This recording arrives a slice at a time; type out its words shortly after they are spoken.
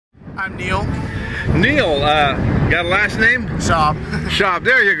I'm Neil. Neil, got a last name? Schaub. Schaub,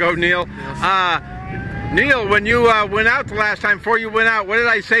 there you go, Neil. Neil, when you went out the last time, before you went out, what did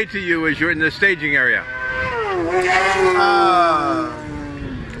I say to you as you're in the staging area?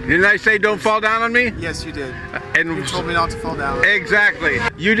 Didn't I say don't fall down on me? Yes, you did. And you told me not to fall down. Exactly.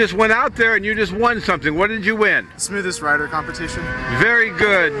 You just went out there and you just won something. What did you win? Smoothest rider competition. Very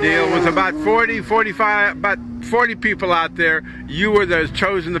good, Neil. With about 40 people out there, you were the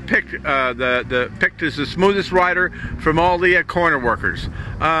chosen, picked as the smoothest rider from all the corner workers.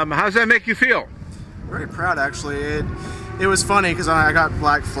 How does that make you feel? Very proud, actually. It was funny because I got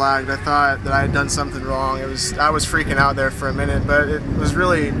black flagged. I thought that I had done something wrong. I was freaking out there for a minute, but it was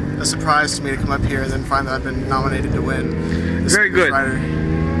really a surprise to me to come up here and then find that I've been nominated to win. Very good. Rider.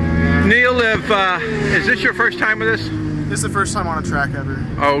 Neil, is this your first time with us? This is the first time on a track ever.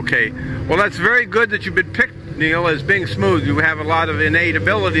 Okay. Well, that's very good that you've been picked, Neil, as being smooth. You have a lot of innate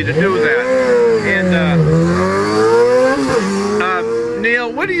ability to do that. And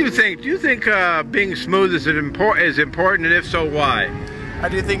Neil, what do you think? Do you think being smooth is important, and if so, why? I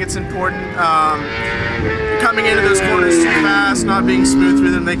do think it's important. Coming into those corners too fast, not being smooth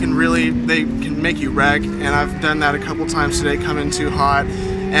through them, they can make you wreck. And I've done that a couple times today, coming too hot,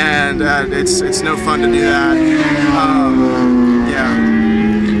 and it's no fun to do that. Yeah.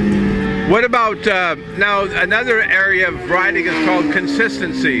 What about now? Another area of riding is called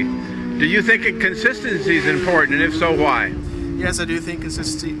consistency. Do you think consistency is important, and if so, why? Yes, I do think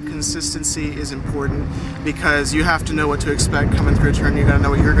consistency is important because you have to know what to expect coming through a turn. You got to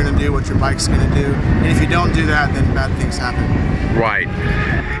know what you're going to do, what your bike's going to do, and if you don't do that, then bad things happen. Right.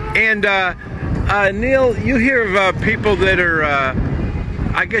 And Neil, you hear of people that are,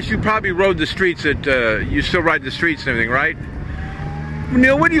 I guess you probably rode the streets you still ride the streets and everything, right?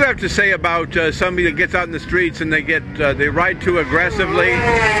 Neil, what do you have to say about somebody that gets out in the streets and they ride too aggressively,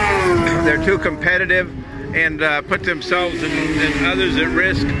 they're too competitive, and put themselves and others at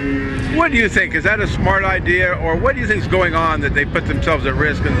risk? What do you think? Is that a smart idea, or what do you think is going on that they put themselves at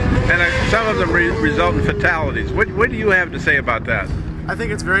risk and some of them result in fatalities? What do you have to say about that? I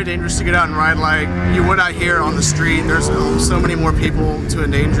think it's very dangerous to get out and ride like you would out here on the street. There's so many more people to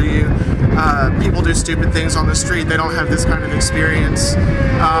endanger you. People do stupid things on the street. They don't have this kind of experience,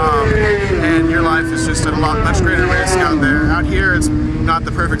 and your life is just at a much greater risk out there. Out here, it's not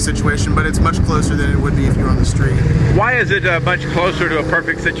the perfect situation, but it's much closer than it would be if you were on the street. Why is it much closer to a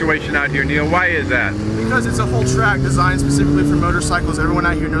perfect situation out here, Neil? Why is that? Because it's a whole track designed specifically for motorcycles. Everyone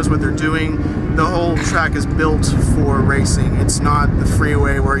out here knows what they're doing. The whole track is built for racing. It's not the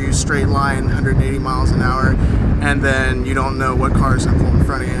freeway where you straight line 180 miles an hour and then you don't know what cars are pulling in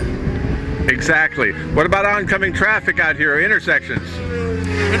front of you. Exactly. What about oncoming traffic out here, intersections?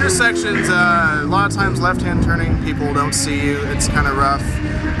 Intersections, a lot of times left-hand turning, people don't see you. It's kind of rough.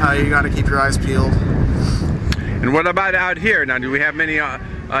 You got to keep your eyes peeled. And what about out here? Now, do we have many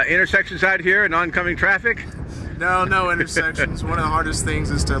intersections out here and oncoming traffic? No intersections. One of the hardest things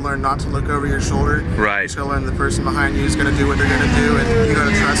is to learn not to look over your shoulder. Right. You learn the person behind you is going to do what they're going to do, and you got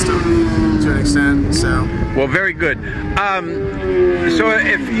to trust them to an extent. So. Well, very good. So,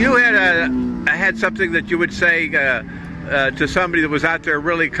 if you had something that you would say to somebody that was out there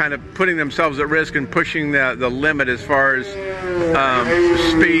really kind of putting themselves at risk and pushing the limit as far as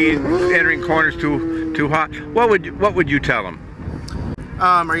speed, entering corners too hot, what would you tell them?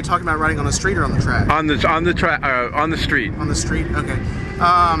 Are you talking about riding on the street or on the track? On the street. On the street, okay.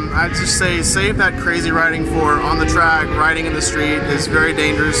 I'd just say save that crazy riding for on the track. Riding in the street is very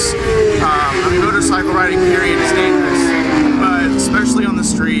dangerous. I mean, motorcycle riding period is dangerous, but especially on the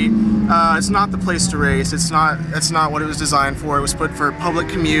street, it's not the place to race. It's not what it was designed for. It was put for public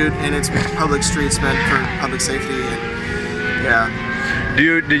commute, and it's public streets meant for public safety. And, yeah.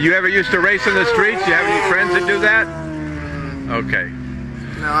 Did you ever used to race in the streets? Do you have any friends that do that? Okay.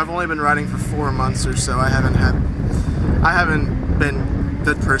 No, I've only been riding for 4 months or so. I haven't been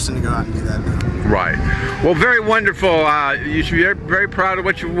the person to go out and do that. No. Right. Well, very wonderful. You should be very proud of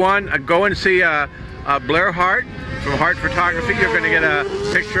what you won. Go and see Blair Hart from Hart Photography. You're going to get a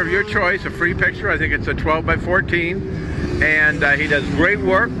picture of your choice, a free picture. I think it's a 12 by 14, and he does great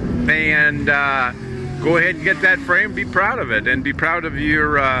work. And go ahead and get that frame. Be proud of it, and be proud of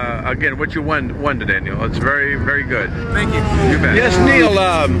your again what you won today, Neil. It's very, very good. Thank you. You bet. Yes, Neil.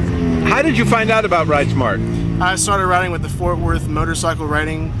 How did you find out about Ride Smart? I started riding with the Fort Worth Motorcycle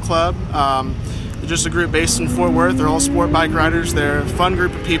Riding Club. They're just a group based in Fort Worth. They're all sport bike riders. They're a fun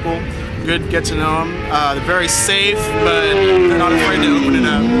group of people. Good, get to know them. They're very safe, but they're not afraid to open it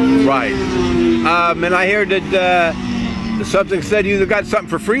up. Right. And I heard that something said you either got something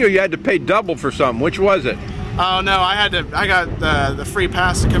for free or you had to pay double for something. Which was it? Oh no, I got the free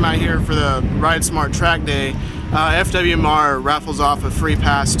pass to come out here for the Ride Smart Track Day. FWMR raffles off a free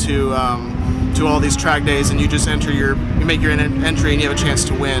pass to all these track days, and you just you make your entry, and you have a chance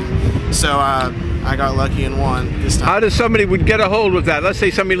to win. So I got lucky and won this time. How does somebody would get a hold with that? Let's say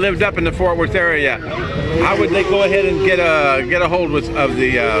somebody lived up in the Fort Worth area. How would they go ahead and get a hold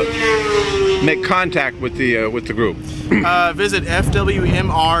make contact with the group? Visit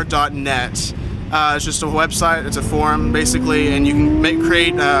fwmr.net. It's just a website, it's a forum basically, and you can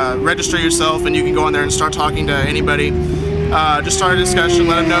register yourself, and you can go on there and start talking to anybody. Just start a discussion,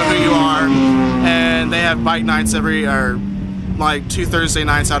 let them know who you are, and they have bike nights like 2 Thursday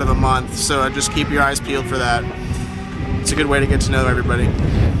nights out of a month, so just keep your eyes peeled for that. It's a good way to get to know everybody.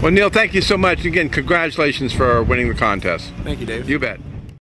 Well, Neil, thank you so much. Again, congratulations for winning the contest. Thank you, Dave. You bet.